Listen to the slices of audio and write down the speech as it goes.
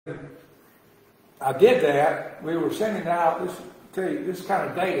I did that. We were sending out, this is kind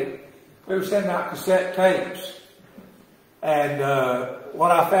of dated, we were sending out cassette tapes. And what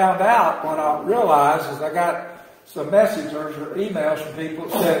I found out, what I realized is I got some messages or emails from people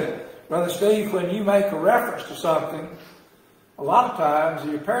that said, Brother Steve, when you make a reference to something, a lot of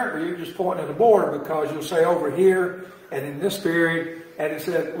times apparently you're just pointing at the board because you'll say over here and in this period, and it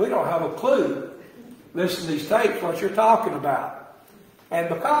said, we don't have a clue. Listen to these tapes, what you're talking about. And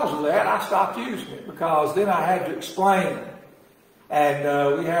because of that, I stopped using it because then I had to explain it.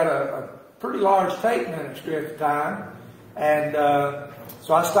 And we had a pretty large tape ministry at the time. And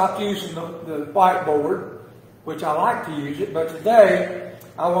so I stopped using the whiteboard, which I like to use it. But today,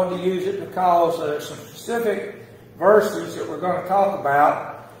 I wanted to use it because some specific verses that we're going to talk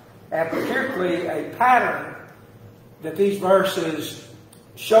about, and particularly a pattern that these verses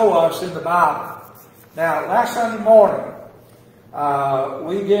show us in the Bible. Now, last Sunday morning,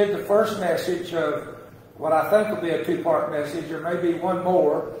 we did the first message of what I think will be a two-part message, or maybe one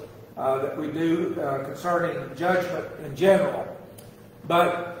more that we do concerning judgment in general.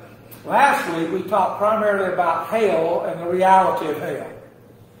 But last week we talked primarily about hell and the reality of hell.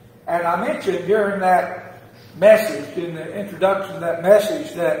 And I mentioned during that message, in the introduction to that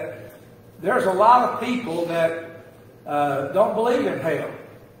message, that there's a lot of people that don't believe in hell.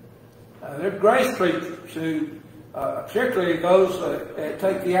 They're grace preachers who, particularly those that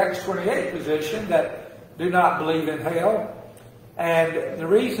take the Acts 28 position, that do not believe in hell. And the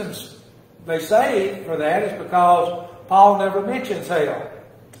reasons they say for that is because Paul never mentions hell.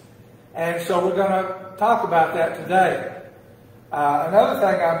 And so we're going to talk about that today. Another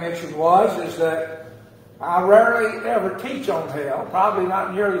thing I mentioned is that I rarely ever teach on hell, probably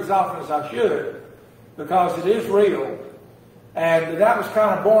not nearly as often as I should, because it is real. And that was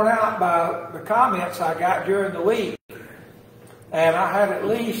kind of borne out by the comments I got during the week. And I had at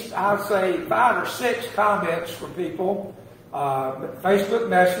least, I'd say, 5 or 6 comments from people, Facebook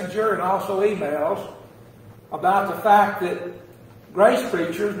Messenger and also emails, about the fact that grace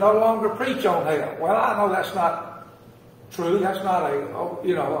preachers no longer preach on hell. Well, I know that's not true. That's not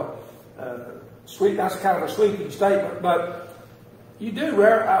that's kind of a sweeping statement. But you do,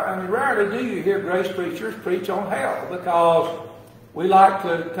 rarely do you hear grace preachers preach on hell, because we like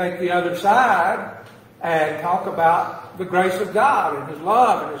to take the other side and talk about the grace of God and His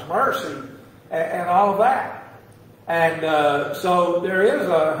love and His mercy and all of that. And so there is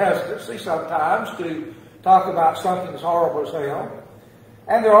a hesitancy sometimes to talk about something as horrible as hell.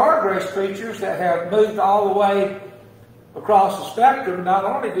 And there are grace preachers that have moved all the way across the spectrum. Not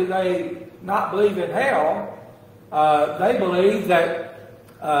only do they not believe in hell, they believe that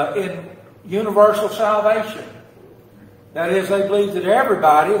in universal salvation. That is, they believe that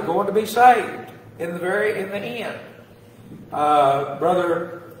everybody is going to be saved in the end.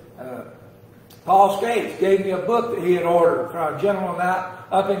 Brother Paul Skates gave me a book that he had ordered from a gentleman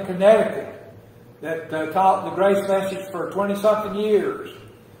up in Connecticut that taught the grace message for 20-something years.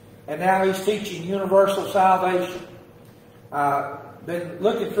 And now he's teaching universal salvation. Been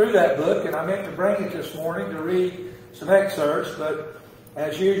looking through that book, and I meant to bring it this morning to read some excerpts, but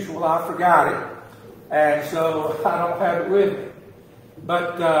as usual, I forgot it, and so I don't have it with me.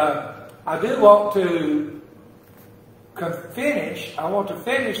 But I do want to finish. I want to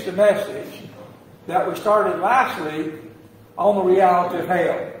finish the message that we started last week on the reality of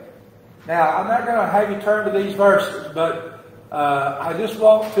hell. Now, I'm not going to have you turn to these verses, but I just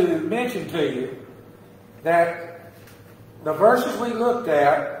want to mention to you that the verses we looked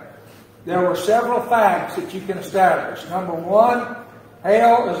at, there were several facts that you can establish. Number one,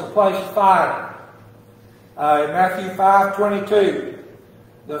 hell is a place of fire. In Matthew 5:22,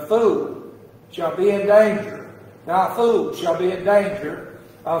 the fool shall be in danger. Thou fool shall be in danger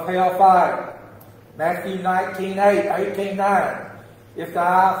of hell fire. Matthew 18:9, if thy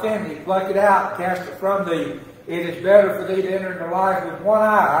eye offend thee, pluck it out, cast it from thee. It is better for thee to enter into life with one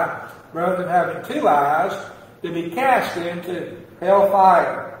eye, rather than having 2 eyes, to be cast into hell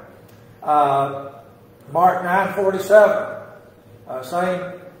fire. Mark 9:47,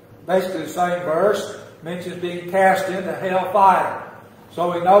 basically the same verse, mentions being cast into hell fire.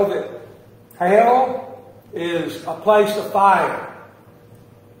 So we know that hell is a place of fire.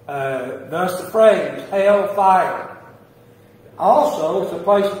 Thus the phrase, hell fire. Also, it's a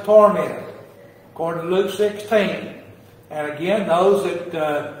place of torment, according to Luke 16. And again, those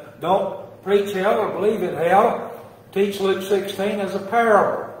that don't preach hell or believe in hell teach Luke 16 as a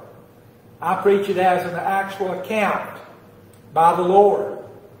parable. I preach it as an actual account by the Lord.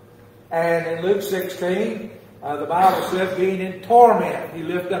 And in Luke 16, the Bible says, being in torment, he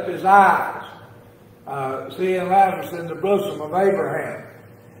lifted up his eyes, seeing Lazarus in the bosom of Abraham.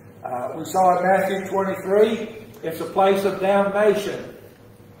 We saw in Matthew 23, it's a place of damnation.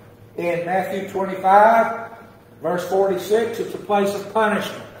 In Matthew 25, verse 46, it's a place of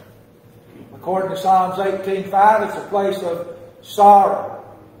punishment. According to Psalms 18:5, it's a place of sorrow.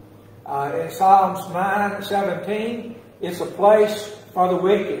 In Psalms 9:17, it's a place for the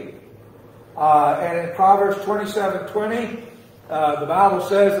wicked. And in Proverbs 27:20, the Bible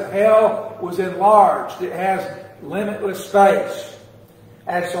says that hell was enlarged. It has limitless space.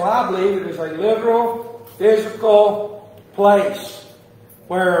 And so I believe it is a literal, physical place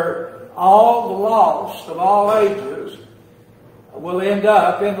where all the lost of all ages will end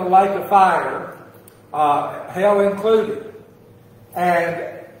up in the lake of fire, hell included.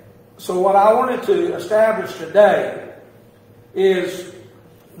 And so what I wanted to establish today is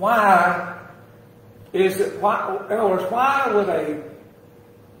in other words, why would a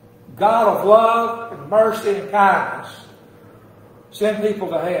God of love and mercy and kindness send people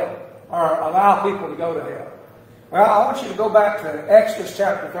to hell or allow people to go to hell? Well, I want you to go back to Exodus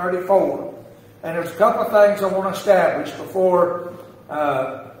chapter 34, and there's a couple of things I want to establish before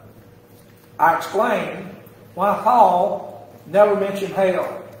I explain why Paul never mentioned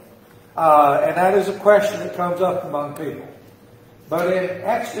hell. And that is a question that comes up among people. But in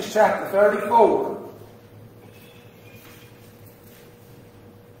Exodus chapter 34,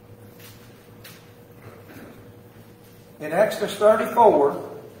 in Exodus 34,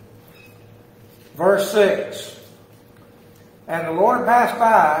 verse 6, and the Lord passed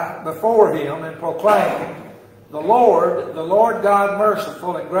by before him and proclaimed, the Lord God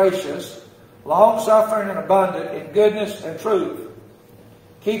merciful and gracious, long-suffering and abundant in goodness and truth,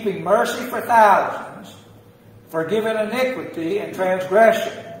 keeping mercy for thousands, forgiving iniquity and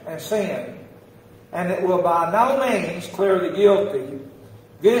transgression and sin, and it will by no means clear the guilty,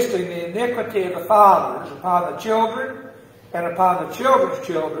 visiting the iniquity of the fathers upon the children and upon the children's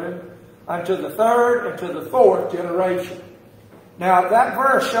children unto the third and to the fourth generation. Now that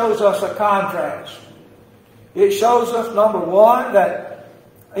verse shows us a contrast. It shows us, number one, that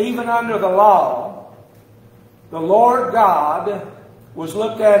even under the law, the Lord God was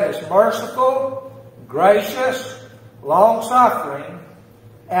looked at as merciful, gracious, long-suffering,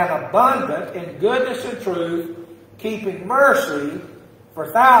 and abundant in goodness and truth, keeping mercy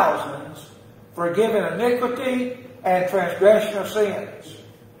for thousands, forgiving iniquity and transgression of sins.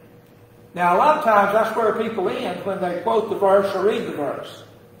 Now, a lot of times that's where people end when they quote the verse or read the verse.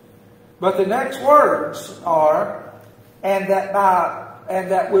 But the next words are, and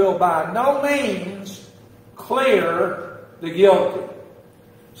that will by no means clear the guilty.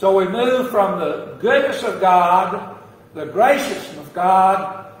 So we move from the goodness of God, the graciousness of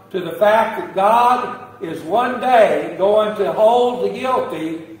God, to the fact that God is one day going to hold the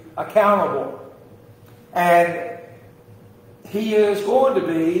guilty accountable. And He is going to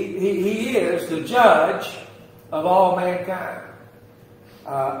be, He is the judge of all mankind.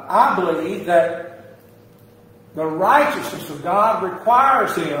 I believe that the righteousness of God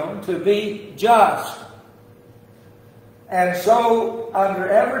requires Him to be just. And so, under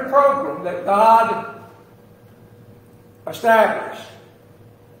every program that God established,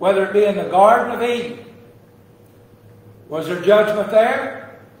 whether it be in the Garden of Eden, was there judgment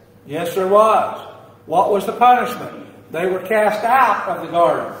there? Yes, there was. What was the punishment? They were cast out of the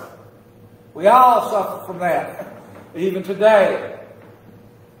garden. We all suffer from that, even today.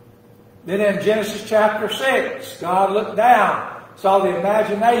 Then in Genesis chapter 6, God looked down, saw the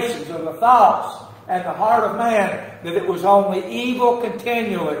imaginations of the thoughts and the heart of man, that it was only evil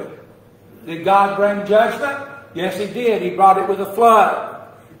continually. Did God bring judgment? Yes, He did. He brought it with a flood,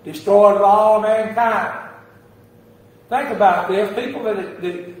 destroyed all mankind. Think about this. People that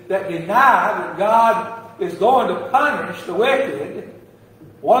deny that God is going to punish the wicked,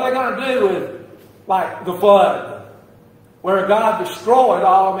 what are they going to do with, like, the flood, where God destroyed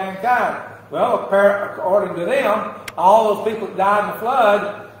all of mankind? Well, according to them, all those people that died in the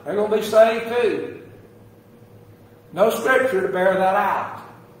flood, they're going to be saved too. No scripture to bear that out.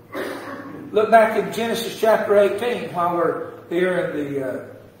 Look back in Genesis chapter 18 while we're here in the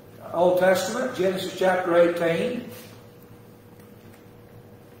Old Testament. Genesis chapter 18.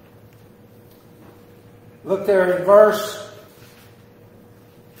 Look there in verse.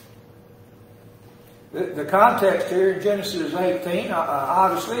 The context here in Genesis 18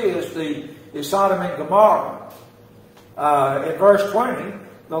 obviously is Sodom and Gomorrah. In verse 20,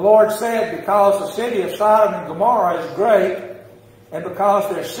 the Lord said, because the city of Sodom and Gomorrah is great, and because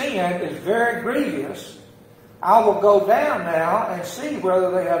their sin is very grievous, I will go down now and see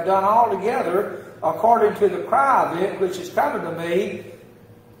whether they have done altogether according to the cry of it which is coming to me,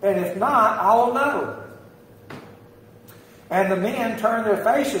 and if not, I will know. And the men turned their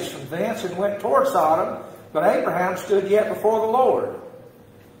faces from thence and went toward Sodom, but Abraham stood yet before the Lord.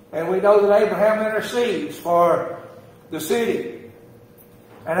 And we know that Abraham intercedes for the city.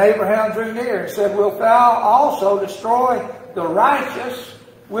 And Abraham drew near and said, Wilt thou also destroy the righteous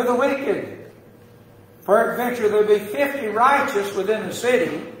with the wicked? Peradventure there be 50 righteous within the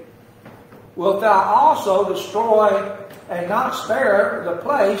city. Wilt thou also destroy and not spare the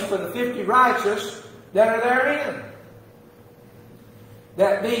place for the 50 righteous that are therein?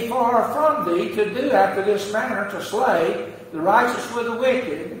 That be far from thee to do after this manner, to slay the righteous with the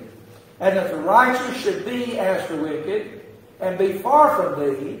wicked, and that the righteous should be as the wicked, and be far from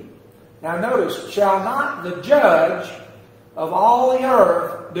thee. Now notice, shall not the judge of all the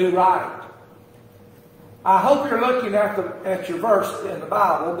earth do right? I hope you're looking at your verse in the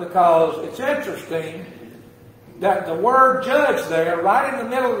Bible, because it's interesting that the word judge there, right in the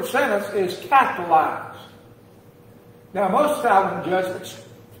middle of the sentence, is capitalized. Now, most of the time when judgment's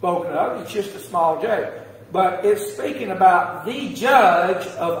spoken of, it's just a small j. But it's speaking about the judge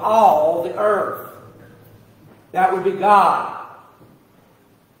of all the earth. That would be God.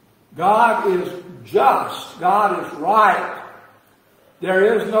 God is just. God is right.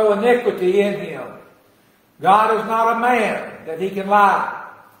 There is no iniquity in Him. God is not a man that He can lie.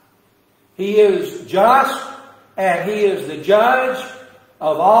 He is just, and He is the judge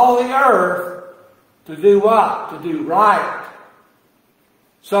of all the earth. To do what? To do right.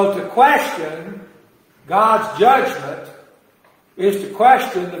 So to question God's judgment is to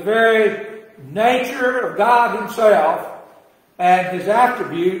question the very nature of God Himself and His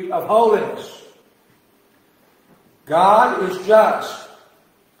attribute of holiness. God is just.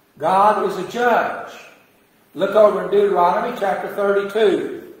 God is a judge. Look over in Deuteronomy chapter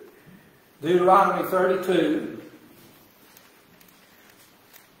 32. Deuteronomy 32.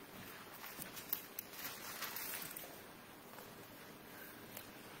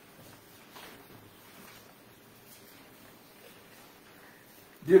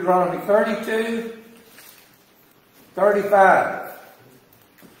 Deuteronomy 32, 35.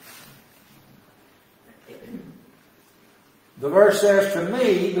 The verse says, To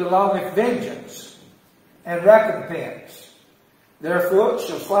me belongeth vengeance and recompense. Their foot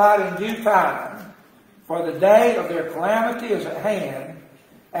shall slide in due time, for the day of their calamity is at hand,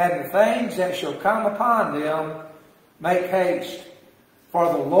 and the things that shall come upon them make haste.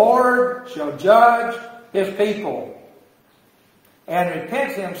 For the Lord shall judge His people, and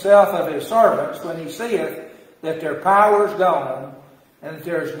repent Himself of His servants when He seeth that their power is gone, and that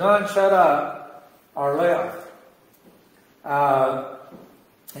there is none set up or left.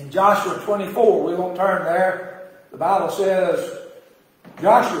 In Joshua 24, we won't turn there. The Bible says,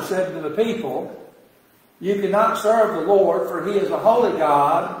 Joshua said to the people, You cannot serve the Lord, for He is a holy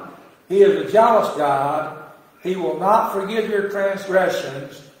God. He is a jealous God. He will not forgive your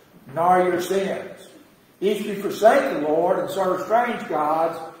transgressions, nor your sins. If you forsake the Lord and serve strange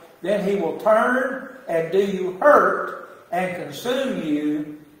gods, then He will turn and do you hurt and consume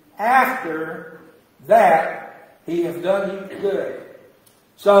you. After that, He hath done you good.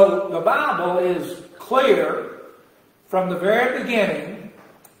 So the Bible is clear from the very beginning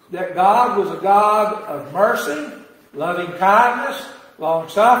that God was a God of mercy, loving kindness,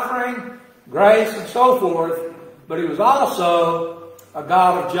 long-suffering, grace, and so forth. But He was also a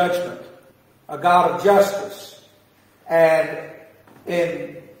God of judgment, a God of justice. And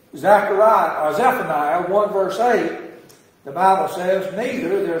in Zephaniah 1 verse 8, the Bible says,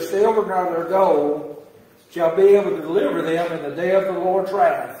 Neither their silver nor their gold shall be able to deliver them in the day of the Lord's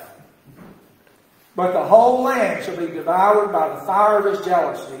wrath. But the whole land shall be devoured by the fire of His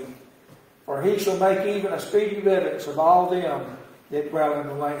jealousy, for He shall make even a speedy riddance of all them that dwell in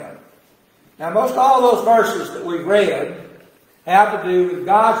the land. Now most all those verses that we've read have to do with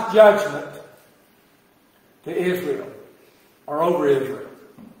God's judgment to Israel, or over Israel.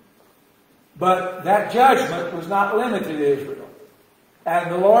 But that judgment was not limited to Israel.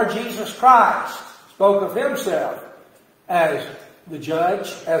 And the Lord Jesus Christ spoke of Himself as the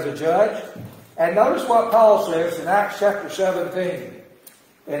judge, as a judge. And notice what Paul says in Acts chapter 17.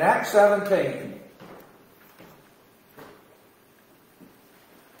 In Acts 17,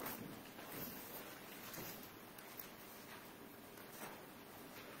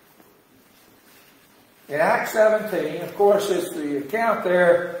 in Acts 17, of course, it's the account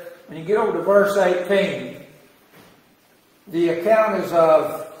there, when you get over to verse 18, the account is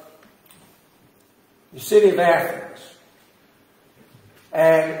of the city of Athens.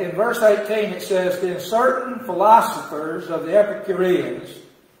 And in verse 18 it says, Then certain philosophers of the Epicureans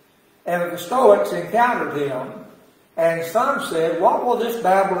and of the Stoics encountered him, and some said, What will this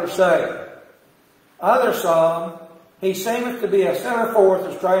babbler say? Others sung, he seemeth to be a setter forth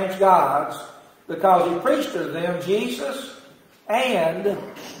of strange gods, because he preached to them Jesus and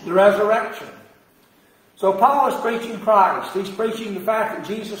the resurrection. So Paul is preaching Christ. He's preaching the fact that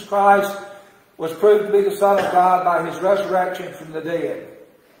Jesus Christ was proved to be the Son of God by his resurrection from the dead.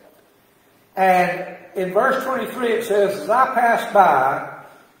 And in verse 23 it says, As I passed by,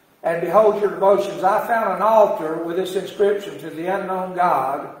 and behold your devotions, I found an altar with this inscription, To the unknown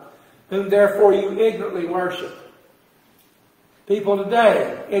God, whom therefore you ignorantly worship. People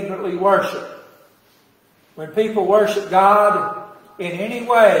today ignorantly worship. When people worship God in any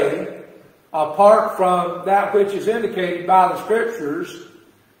way, apart from that which is indicated by the Scriptures,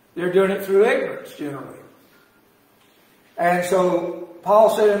 they're doing it through ignorance generally. And so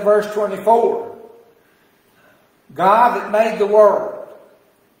Paul said in verse 24, God that made the world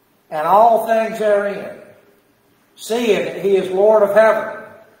and all things therein, seeing that he is Lord of heaven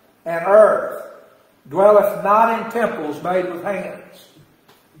and earth, dwelleth not in temples made with hands.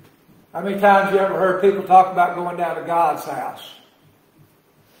 How many times you ever heard people talk about going down to God's house?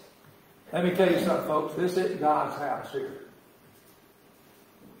 Let me tell you something, folks. This isn't God's house here.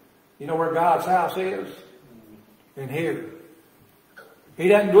 You know where God's house is? In here. He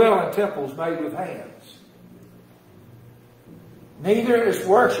doesn't dwell in temples made with hands. Neither is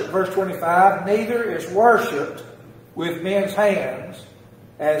worship, verse 25, neither is worshipped with men's hands,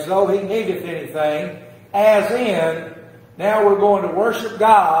 as though he needeth anything, as in, now we're going to worship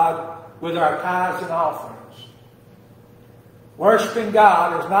God with our tithes and offerings. Worshiping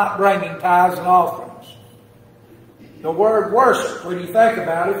God is not bringing tithes and offerings. The word worship, when you think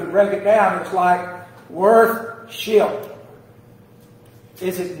about it, if you break it down, it's like worth-ship.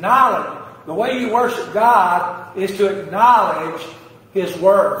 It's acknowledged. The way you worship God is to acknowledge his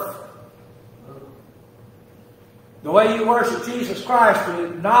worth. The way you worship Jesus Christ is to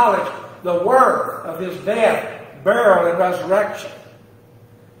acknowledge the worth of his death, burial, and resurrection.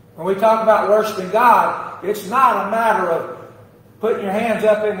 When we talk about worshiping God, it's not a matter of putting your hands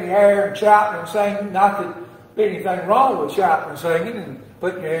up in the air and shouting and singing. Not that there's anything wrong with shouting and singing and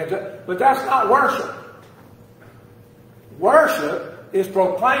putting your hands up, but that's not worship. Worship is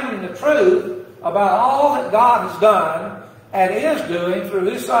proclaiming the truth about all that God has done and is doing through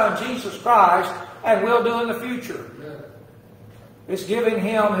his Son Jesus Christ and will do in the future. It's giving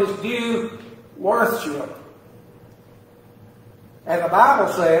him his due worship. And the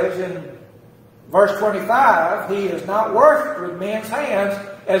Bible says in verse 25, he is not worshipped with men's hands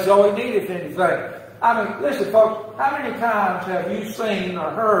as though he needeth anything. I mean, listen folks, how many times have you seen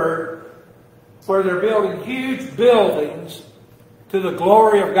or heard where they're building huge buildings to the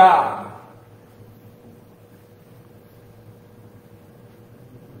glory of God?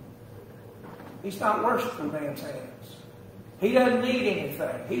 He's not worshipped with man's hands. He doesn't need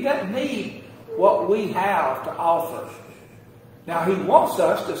anything. He doesn't need what we have to offer. Now, he wants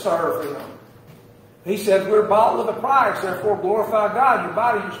us to serve him. He says we're bought with a price, therefore glorify God, your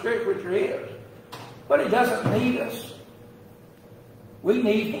body and your spirit which are his. But he doesn't need us. We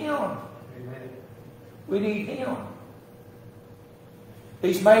need him. Amen. We need him.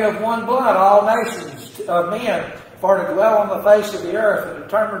 He's made of one blood all nations of men for to dwell on the face of the earth and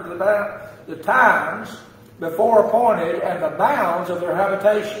determine the times before appointed and the bounds of their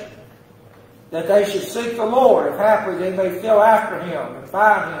habitation, that they should seek the Lord, if haply they may feel after him and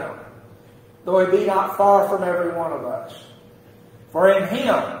find him, though he be not far from every one of us. For in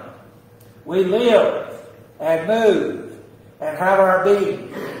him we live and move and have our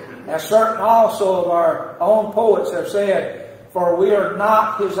being, as certain also of our own poets have said, for we are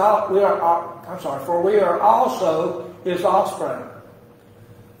not his for we are also his offspring.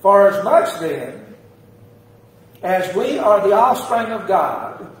 For as much then as we are the offspring of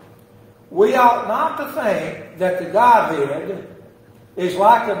God, we ought not to think that the Godhead is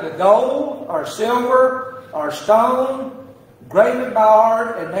like unto gold or silver or stone, graven by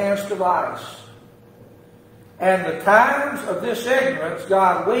art and man's device. And the times of this ignorance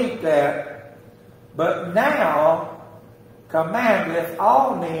God winked at, but now commandeth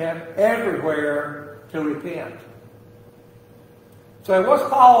all men everywhere to repent. So what's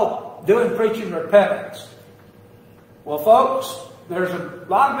Paul doing preaching repentance? Well, folks, there's a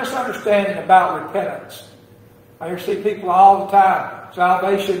lot of misunderstanding about repentance. I hear see people all the time.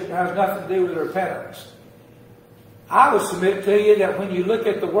 Salvation has nothing to do with repentance. I would submit to you that when you look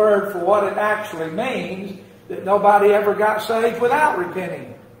at the word for what it actually means, that nobody ever got saved without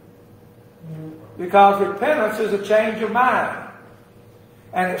repenting. Because repentance is a change of mind.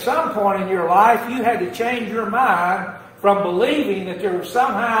 And at some point in your life, you had to change your mind from believing that there was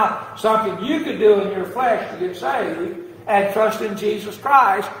somehow something you could do in your flesh to get saved and trust in Jesus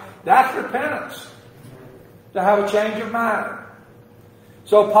Christ. That's repentance. to have a change of mind.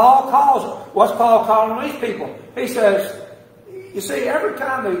 So what's Paul calling these people? He says, you see, every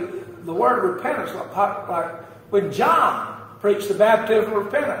time the word repentance, like when John preached the baptism of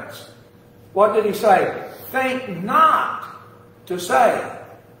repentance, what did he say? Think not to say.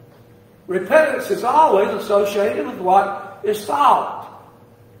 Repentance is always associated with what is thought.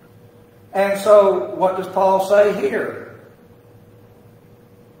 And so, what does Paul say here?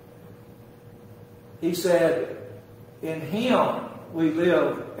 He said, in Him we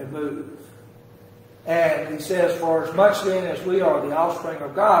live and move. And he says, for as much then as we are the offspring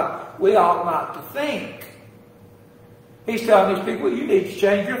of God, we ought not to think. He's telling these people, you need to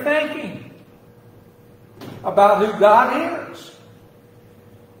change your thinking about who God is.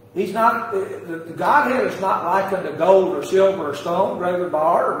 He's not, the Godhead is not likened to gold or silver or stone, regular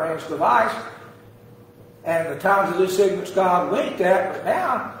bar or man's device. And the times of this ignorance God winked at, but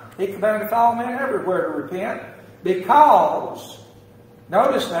now He commandeth all men everywhere to repent, because,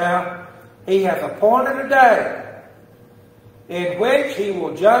 notice now, He hath appointed a day in which He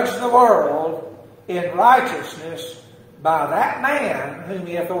will judge the world in righteousness by that man whom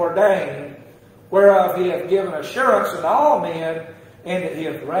He hath ordained, whereof He hath given assurance unto all men, and that He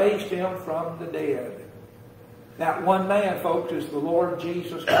hath raised Him from the dead. That one man, folks, is the Lord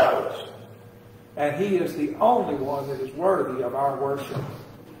Jesus Christ. And He is the only one that is worthy of our worship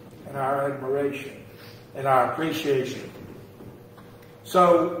and our admiration and our appreciation.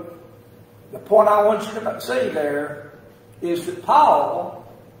 So, the point I want you to see there is that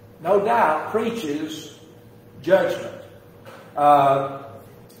Paul, no doubt, preaches judgment.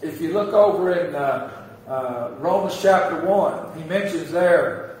 If you look over in Romans chapter 1, he mentions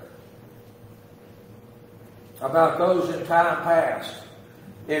there about those in time past.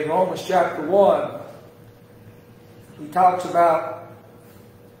 In Romans chapter 1, he talks about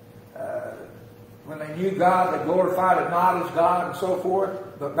when they knew God, they glorified Him not as God and so forth.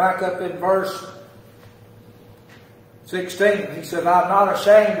 But back up in verse 16, he said, I am not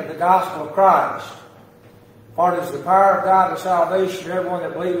ashamed of the gospel of Christ, for it is the power of God to salvation to everyone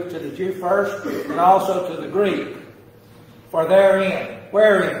that believeth, to the Jew first, and also to the Greek. For therein,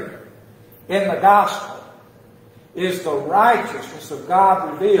 wherein? In the gospel, is the righteousness of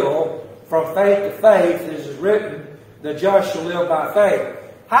God revealed from faith to faith, as is written, the just shall live by faith.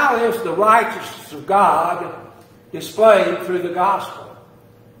 How is the righteousness of God displayed through the gospel?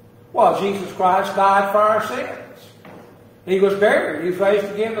 Well, Jesus Christ died for our sins. He was buried. He was raised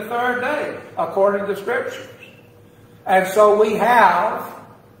again the third day, according to the Scriptures. And so we have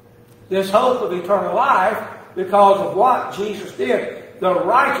this hope of eternal life because of what Jesus did. The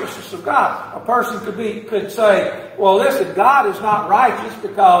righteousness of God. A person could say, well, listen, God is not righteous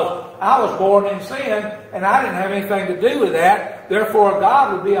because I was born in sin and I didn't have anything to do with that. Therefore,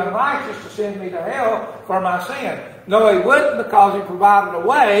 God would be unrighteous to send me to hell for my sin. No, He wouldn't, because He provided a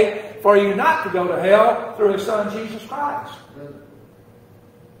way for you not to go to hell through His Son, Jesus Christ.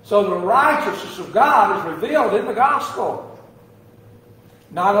 So the righteousness of God is revealed in the gospel.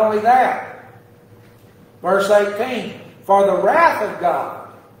 Not only that. Verse 18. For the wrath of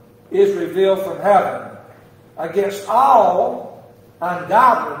God is revealed from heaven against all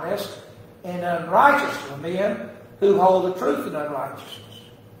ungodliness and unrighteousness of men who hold the truth in unrighteousness.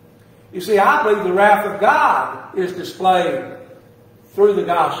 You see, I believe the wrath of God is displayed through the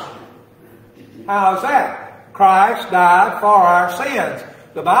gospel. How is that? Christ died for our sins.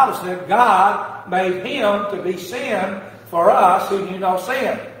 The Bible said God made Him to be sin for us who knew no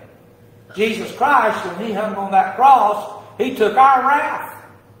sin. Jesus Christ, when He hung on that cross, He took our wrath.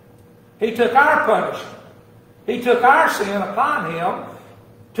 He took our punishment. He took our sin upon Him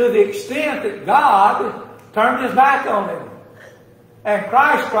to the extent that God turned His back on Him. And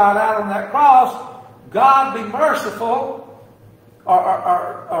Christ cried out on that cross, God be merciful,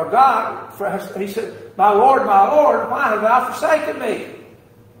 or God, He said, my Lord, why have Thou forsaken me?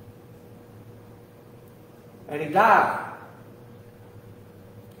 And He died.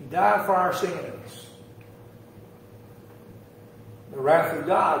 He died for our sins. The wrath of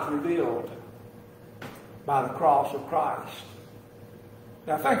God is revealed by the cross of Christ.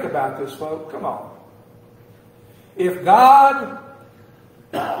 Now think about this, folks. Come on. If God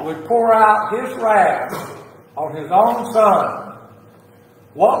would pour out His wrath on His own Son,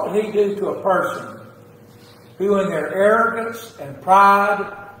 what would He do to a person who in their arrogance and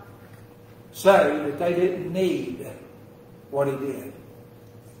pride say that they didn't need what He did?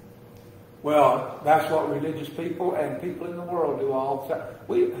 Well, that's what religious people and people in the world do all the time.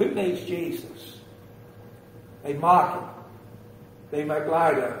 Who needs Jesus? They mock Him. They make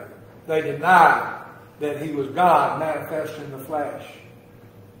light of Him. They deny that He was God manifest in the flesh.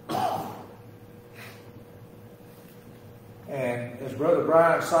 And as Brother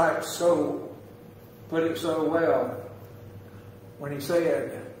Brian Sykes put it so well when he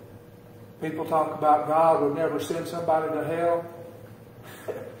said, people talk about God would never send somebody to hell.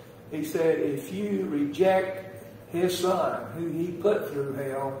 He said, if you reject His Son, who He put through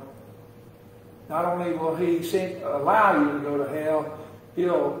hell, not only will He allow you to go to hell,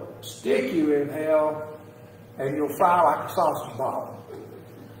 He'll stick you in hell and you'll fry like a sausage ball.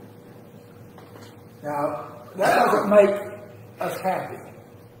 Now, that doesn't make us happy.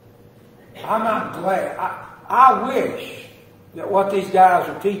 I'm not glad. I wish that what these guys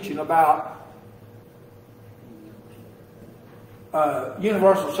are teaching about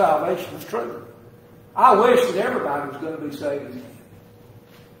universal salvation is true. I wish that everybody was going to be saved again.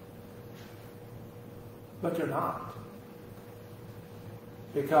 But they're not.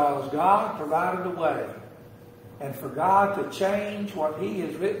 Because God provided a way. And for God to change what He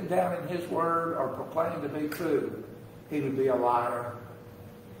has written down in His Word or proclaimed to be true, He would be a liar.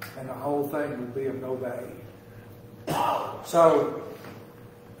 And the whole thing would be of no value. So,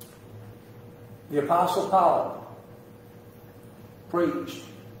 the Apostle Paul preached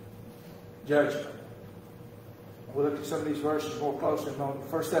judgment. We'll look at some of these verses more closely. 1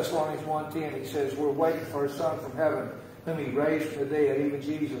 Thessalonians 1:10, he says, we're waiting for a Son from heaven, whom He raised from the dead, even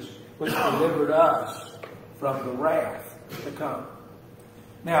Jesus, which delivered us from the wrath to come.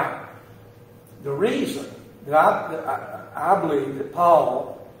 Now, the reason that I believe that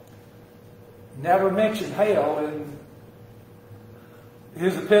Paul never mentioned hell in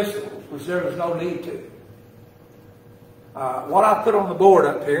his epistles was there was no need to. What I put on the board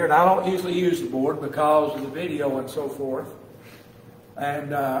up here, and I don't usually use the board because of the video and so forth,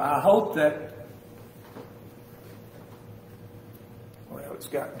 and I hope that, well, it's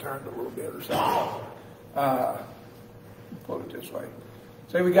gotten turned a little bit or something. Put it this way.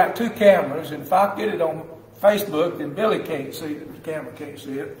 See, we got two cameras, and if I get it on Facebook, then Billy can't see it, the camera can't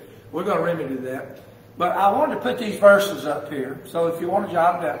see it. We're going to remedy that. But I wanted to put these verses up here, so if you want to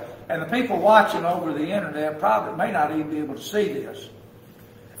jot that, and the people watching over the internet probably may not even be able to see this.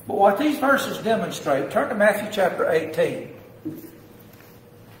 But what these verses demonstrate, turn to Matthew chapter 18.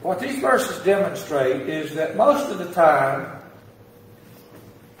 What these verses demonstrate is that most of the time,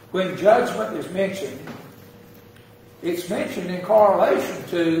 when judgment is mentioned, it's mentioned in correlation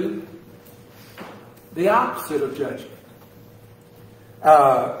to the opposite of judgment.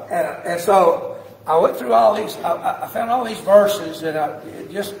 And so I went through all these, I found all these verses that it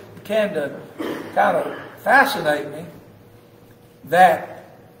just began to kind of fascinate me that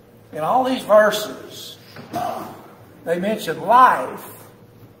in all these verses they mention life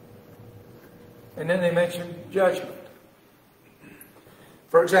and then they mention judgment.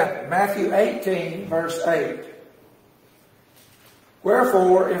 For example, Matthew 18 verse 8.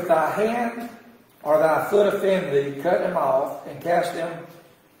 Wherefore, if thy hand or thy foot offend thee, cut them off and cast them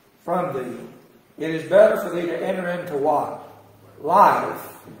from thee. It is better for thee to enter into what?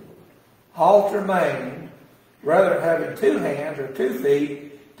 Life, halt or maimed, rather than having 2 hands or 2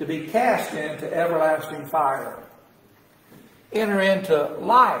 feet to be cast into everlasting fire. Enter into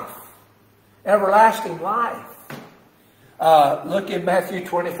life, everlasting life. Look in Matthew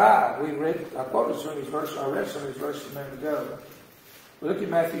 25. I quoted some of these verses. I read some of these verses a minute ago. Look at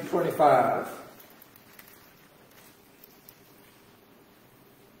Matthew 25.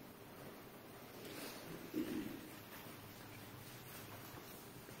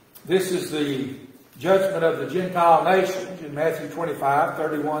 This is the judgment of the Gentile nations in Matthew 25,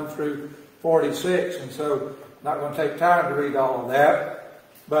 31 through 46. And so I'm not going to take time to read all of that.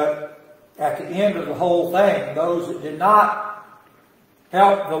 But at the end of the whole thing, those that did not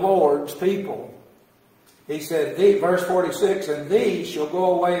help the Lord's people, He said, verse 46, and these shall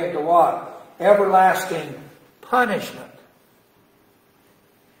go away into what? Everlasting punishment.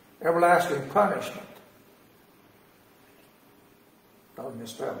 Everlasting punishment. I'll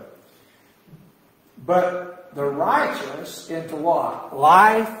misspell it. But the righteous into what?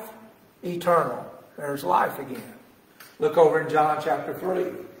 Life eternal. There's life again. Look over in John chapter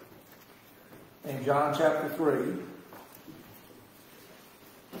 3. In John chapter 3.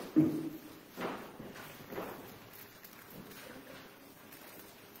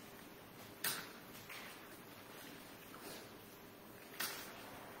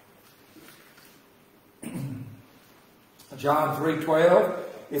 John 3:12,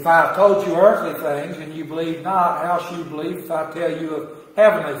 if I have told you earthly things and you believe not, how shall you believe if I tell you of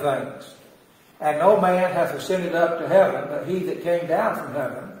heavenly things? And no man hath ascended up to heaven, but he that came down from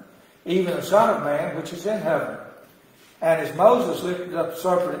heaven, even the Son of Man which is in heaven. And as Moses lifted up the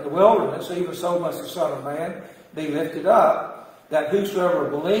serpent in the wilderness, even so must the Son of Man be lifted up, that whosoever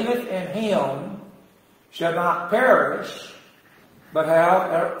believeth in Him shall not perish, but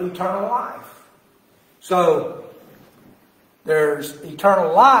have eternal life. So, there's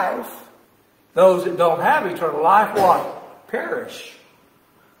eternal life. Those that don't have eternal life, what? Perish.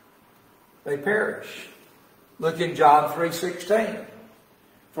 They perish. Look in John 3:16.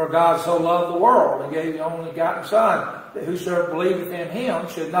 For God so loved the world, and gave the only begotten Son, that whosoever believeth in him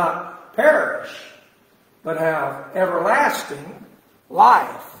should not perish, but have everlasting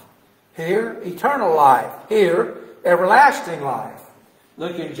life. Here, eternal life. Here, everlasting life.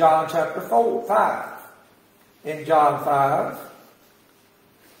 Look in John chapter 5. In John 5,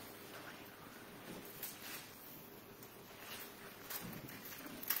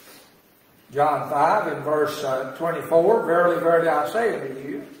 John 5 in verse 24, Verily, verily, I say unto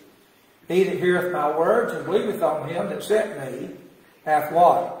you, he that heareth my words and believeth on him that sent me hath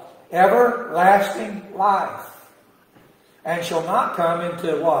what? Everlasting life. And shall not come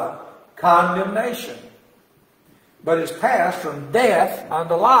into what? Condemnation. But is passed from death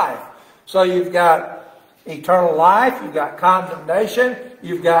unto life. So you've got eternal life, you've got condemnation,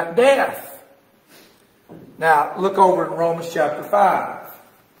 you've got death. Now, look over in Romans chapter 5.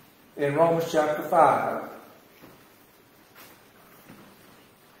 In Romans chapter 5,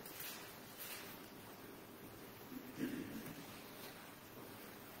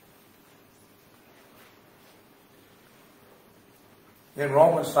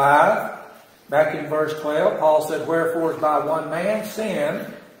 back in verse 12, Paul said, Wherefore by one man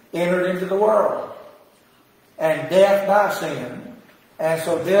sin entered into the world, and death by sin, and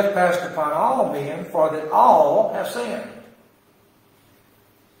so death passed upon all men, for that all have sinned.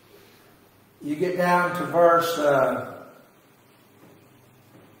 You get down to verse,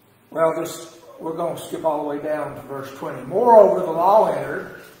 we're going to skip all the way down to verse 20. Moreover, the law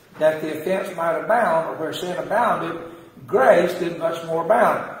entered, that the offense might abound, but where sin abounded, grace did much more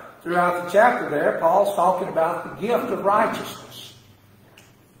abound. Throughout the chapter there, Paul's talking about the gift of righteousness.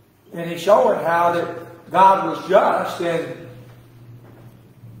 And he's showing how that God was just in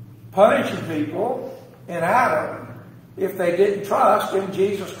punishing people in Adam if they didn't trust in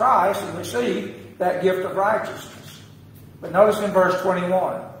Jesus Christ and receive that gift of righteousness. But notice in verse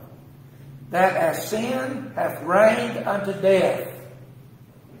 21, that as sin hath reigned unto death.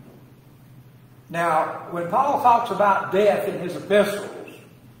 Now, when Paul talks about death in his epistles,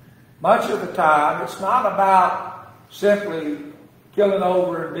 much of the time it's not about simply killing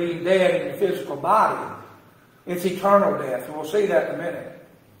over and being dead in the physical body. It's eternal death, and we'll see that in a minute.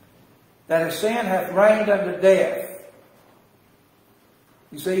 That as sin hath reigned unto death.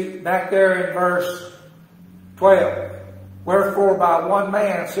 You see, back there in verse 12, Wherefore by one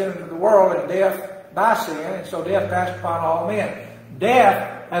man sin into the world, and death by sin, and so death passed upon all men.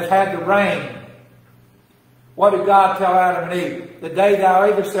 Death has had to reign. What did God tell Adam and Eve? The day thou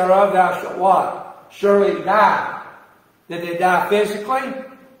eatest thereof, thou shalt what? Surely die. Did they die physically?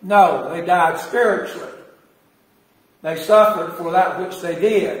 No, they died spiritually. They suffered for that which they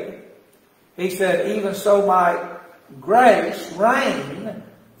did. He said, even so might grace reign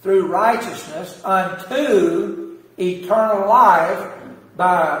through righteousness unto eternal life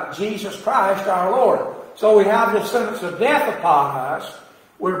by Jesus Christ our Lord. So we have the sentence of death upon us.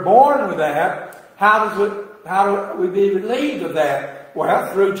 We're born with that. How do we be relieved of that?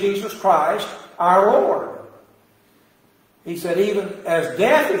 Well, through Jesus Christ our Lord. He said, even as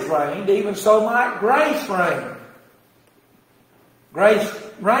death is reigned, even so might grace reign. Grace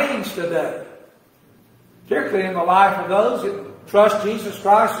reigns today, particularly in the life of those that trust Jesus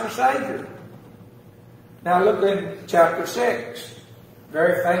Christ as Savior. Now look in chapter 6,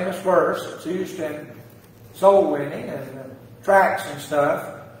 very famous verse. It's used in soul winning and tracts and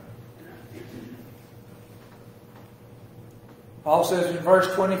stuff. Paul says in verse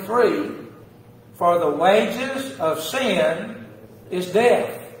 23, For the wages of sin is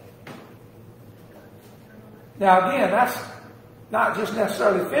death. Now again, that's not just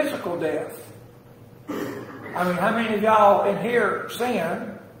necessarily physical death. I mean, how many of y'all in here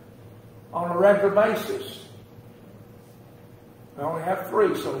sin on a regular basis? We only have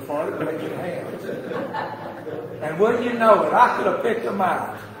 3 so far that raise your hands. And wouldn't you know it, I could have picked them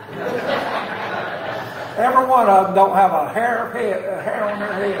out. Every one of them don't have a hair on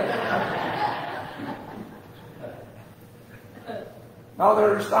their head. No,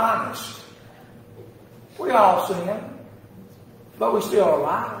 they're astonished. We all sin, but we're still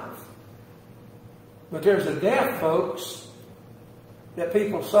alive. But there's a death, folks, that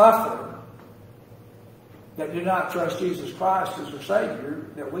people suffer that do not trust Jesus Christ as their Savior,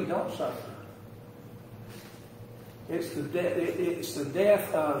 that we don't suffer. It's the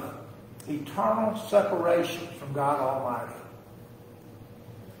death of eternal separation from God Almighty.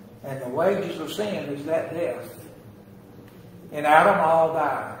 And the wages of sin is that death. In Adam all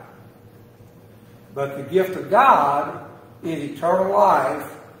die. But the gift of God is eternal life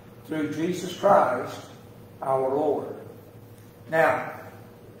through Jesus Christ our Lord. Now,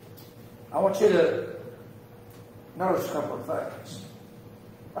 I want you to notice a couple of things.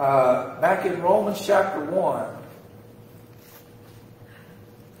 Back in Romans chapter 1,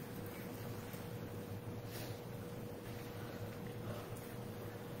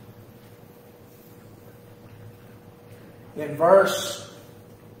 in verse,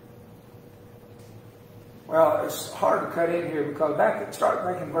 well, it's hard to cut in here because start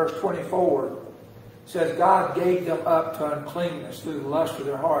back in verse 24, it says God gave them up to uncleanness through the lust of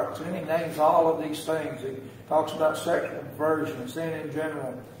their hearts. And he names all of these things. He talks about sexual perversion and sin in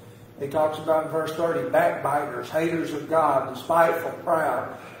general. He talks about in verse 30, backbiters, haters of God, despiteful,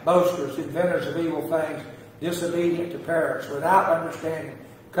 proud, boasters, inventors of evil things, disobedient to parents, without understanding,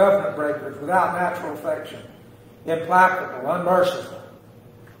 covenant breakers, without natural affection, implacable, unmerciful,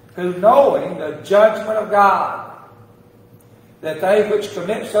 who knowing the judgment of God, that they which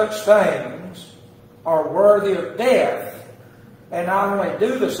commit such things are worthy of death, and not only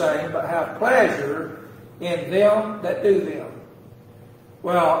do the same, but have pleasure in them that do them.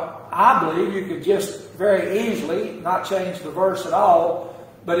 Well, I believe you could just very easily not change the verse at all,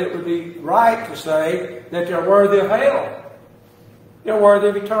 but it would be right to say that they're worthy of hell. They're worthy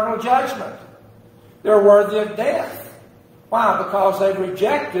of eternal judgment. They're worthy of death. Why? Because they've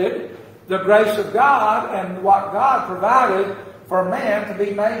rejected the grace of God and what God provided for man to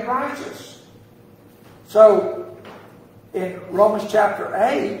be made righteous. So, in Romans chapter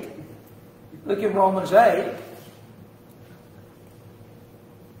 8, look in Romans 8.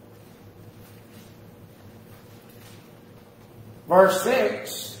 Verse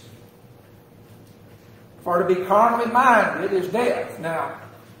 6, for to be carnally minded is death. Now,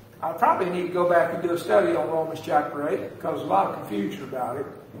 I probably need to go back and do a study on Romans chapter 8 because there's a lot of confusion about it.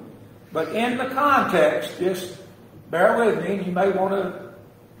 But in the context, just bear with me, and you may want to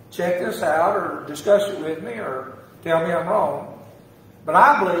check this out or discuss it with me or tell me I'm wrong. But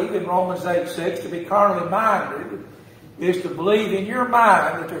I believe in Romans 8:6, to be carnally minded is to believe in your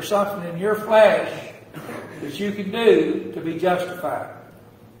mind that there's something in your flesh that you can do to be justified.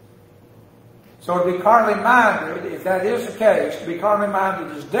 So to be carnally minded, if that is the case, to be carnally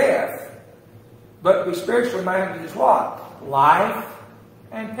minded is death, but to be spiritually minded is what? Life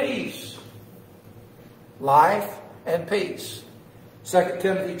and peace. Life and peace. 2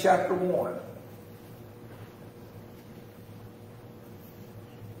 Timothy chapter 1.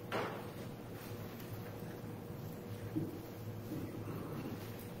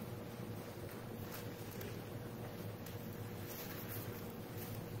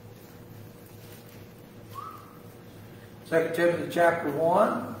 Second Timothy chapter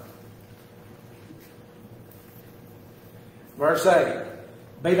 1, verse 8.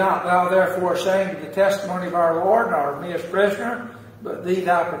 Be not thou therefore ashamed of the testimony of our Lord, nor of me as prisoner, but be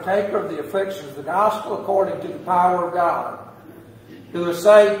thou partaker of the afflictions of the gospel according to the power of God, who has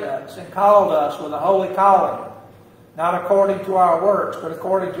saved us and called us with a holy calling, not according to our works, but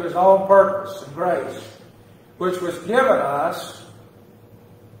according to his own purpose and grace, which was given us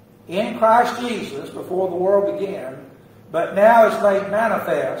in Christ Jesus before the world began, but now is made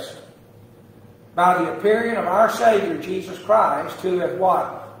manifest by the appearing of our Savior Jesus Christ, who hath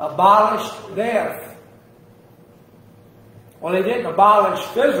what? Abolished death. Well, he didn't abolish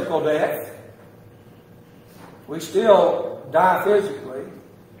physical death. We still die physically.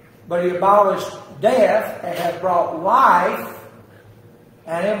 But he abolished death and hath brought life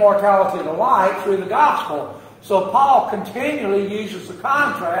and immortality to light through the gospel. So Paul continually uses the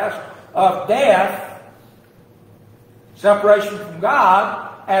contrast of death, separation from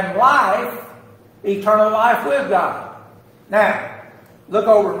God, and life, eternal life with God. Now, look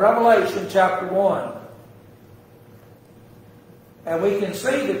over in Revelation chapter 1. And we can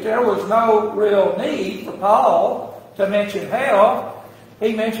see that there was no real need for Paul to mention hell.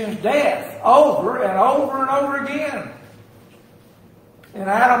 He mentions death over and over and over again. In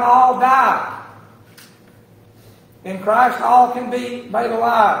Adam all die. In Christ all can be made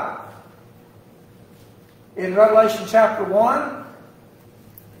alive. In Revelation chapter 1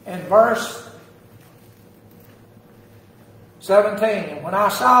 and verse 17. And when I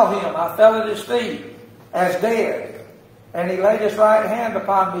saw him, I fell at his feet as dead. And he laid his right hand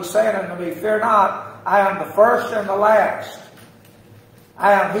upon me, saying unto me, Fear not, I am the first and the last.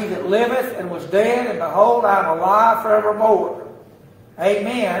 I am he that liveth and was dead, and behold, I am alive forevermore.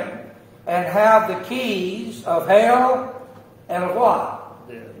 Amen. And have the keys of hell and of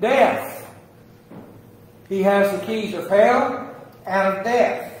what? Death. He has the keys of hell and of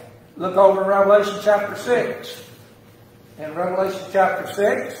death. Look over in Revelation chapter 6. in Revelation chapter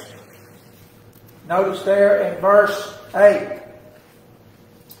 6. Notice there in verse 8.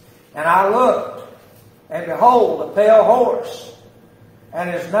 And I looked, and behold, a pale horse, and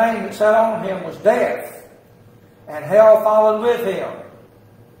his name that sat on him was Death, and hell followed with him.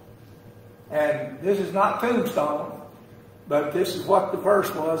 And this is not Tombstone, but this is what the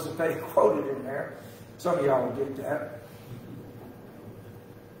verse was that they quoted in there. Some of y'all will get that.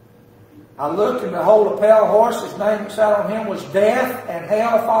 I looked, and behold, a pale horse, his name that sat on him was Death, and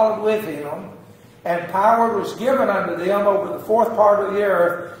hell followed with him. And power was given unto them over the fourth part of the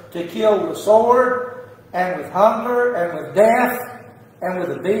earth to kill with sword, and with hunger, and with death, and with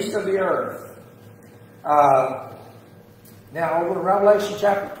the beasts of the earth. Now over to Revelation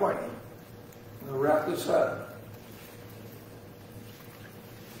chapter 20. We'll wrap this up.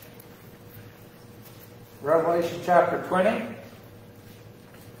 Revelation chapter 20.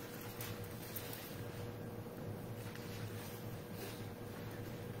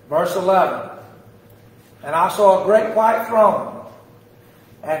 Verse 11. And I saw a great white throne,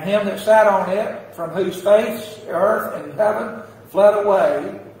 and him that sat on it, from whose face earth and heaven fled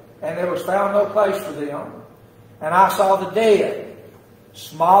away, and there was found no place for them. And I saw the dead,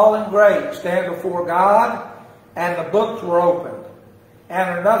 small and great, stand before God, and the books were opened.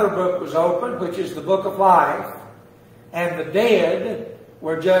 And another book was opened, which is the book of life. And the dead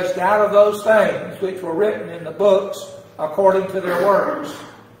were judged out of those things which were written in the books according to their works.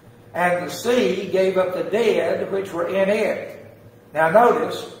 And the sea gave up the dead which were in it. Now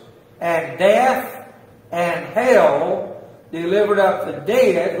notice, and death and hell delivered up the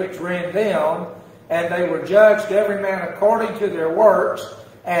dead which were in them, and they were judged every man according to their works,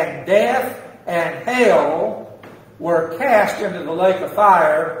 and death and hell were cast into the lake of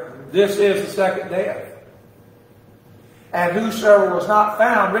fire. This is the second death. And whosoever was not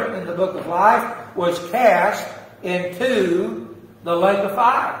found written in the book of life was cast into the lake of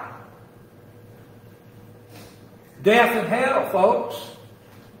fire. Death and hell, folks.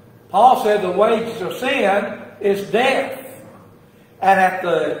 Paul said the wages of sin is death. And at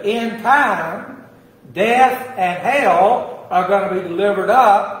the end time, death and hell are going to be delivered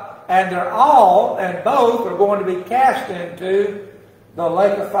up, and they're all and both are going to be cast into the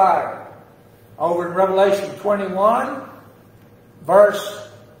lake of fire. Over in Revelation 21, verse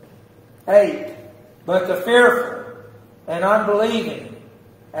 8. But the fearful and unbelieving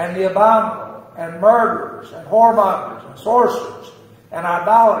and the abominable and murderers and whoremongers and sorcerers and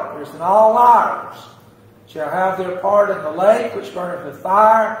idolaters and all liars shall have their part in the lake which burneth with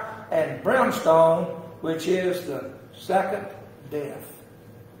fire and brimstone, which is the second death.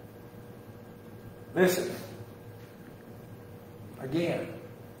 Listen, again,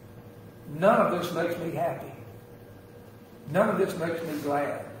 none of this makes me happy. None of this makes me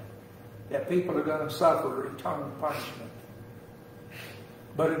glad that people are going to suffer eternal punishment.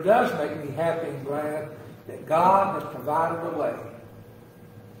 But it does make me happy and glad that God has provided a way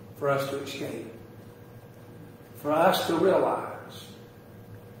for us to escape. For us to realize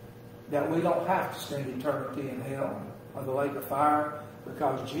that we don't have to spend eternity in hell or the lake of fire,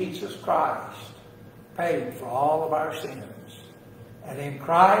 because Jesus Christ paid for all of our sins. And in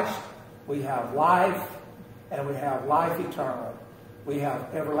Christ we have life, and we have life eternal. We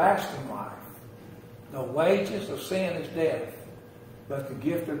have everlasting life. The wages of sin is death, but the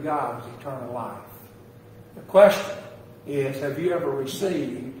gift of God is eternal life. The question is, have you ever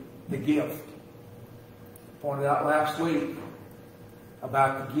received the gift? I pointed out last week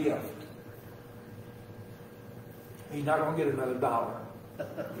about the gift. He's not going to get another dollar.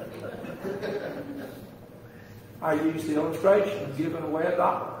 I used the illustration of giving away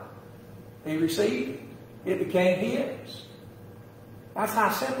 $1. He received it. It became his. That's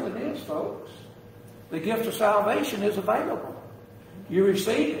how simple it is, folks. The gift of salvation is available. You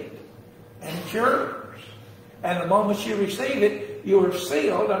receive it, and it's yours. And the moment you receive it, you are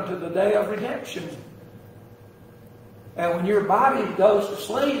sealed unto the day of redemption. And when your body goes to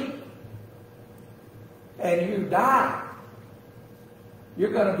sleep and you die,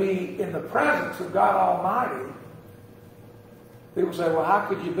 you're going to be in the presence of God Almighty. People say, well, how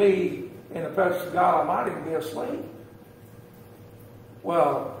could you be in the presence of God Almighty and be asleep?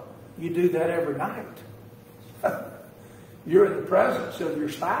 Well, you do that every night. You're in the presence of your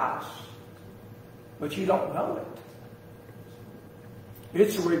spouse, but you don't know it.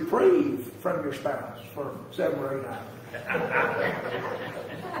 It's a reprieve from your spouse for 7 or 8 hours.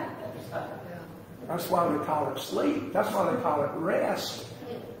 That's why they call it sleep. That's why they call it rest.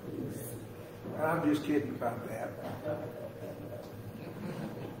 And I'm just kidding about that.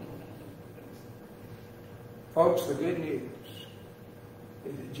 Folks, the good news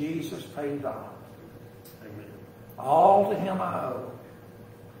is that Jesus paid it all. All to him I owe.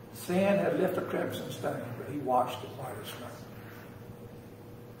 Sin had lifted a crimson stain, but he washed it white as snow.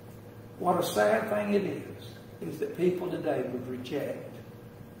 What a sad thing it is that people today would reject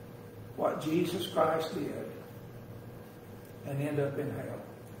what Jesus Christ did and end up in hell.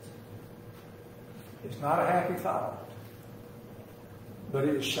 It's not a happy thought, but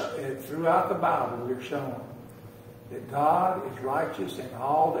it is throughout the Bible we're shown that God is righteous in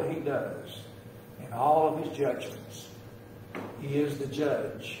all that he does, in all of his judgments. He is the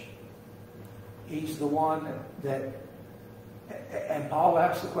judge. He's the one that and Paul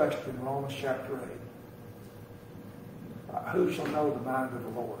asks the question in Romans chapter 8. Who shall know the mind of the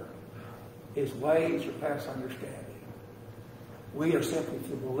Lord? His ways are past understanding. We are simply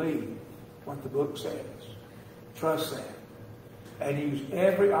to believe what the book says. Trust that. And use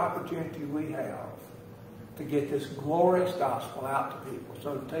every opportunity we have to get this glorious gospel out to people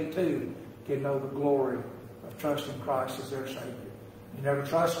so that they too can know the glory of trusting Christ as their Savior. You never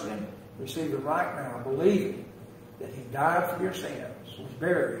trusted him? Receive him right now, believing that he died for your sins, was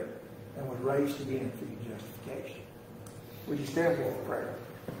buried, and was raised again for your justification. Would you stand for prayer?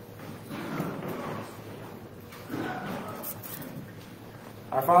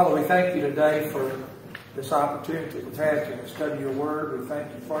 Our Father, we thank you today for this opportunity we've had to study your word. We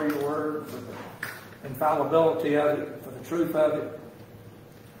thank you for your word, for the infallibility of it, for the truth of it.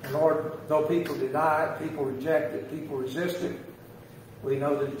 And Lord, though people deny it, people reject it, people resist it, we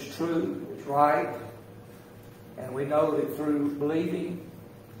know that it's true, it's right, and we know that through believing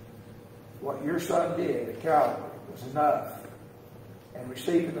what your Son did at Calvary was enough, and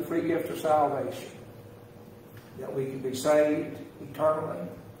receiving the free gift of salvation, that we can be saved eternally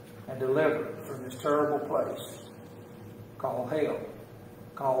and delivered from this terrible place called hell,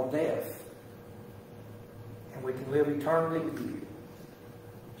 called death, and we can live eternally with you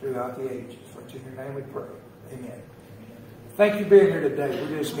throughout the ages. For it's in your name we pray. Amen. Thank you for being here today.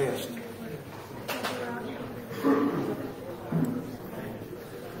 We're dismissed.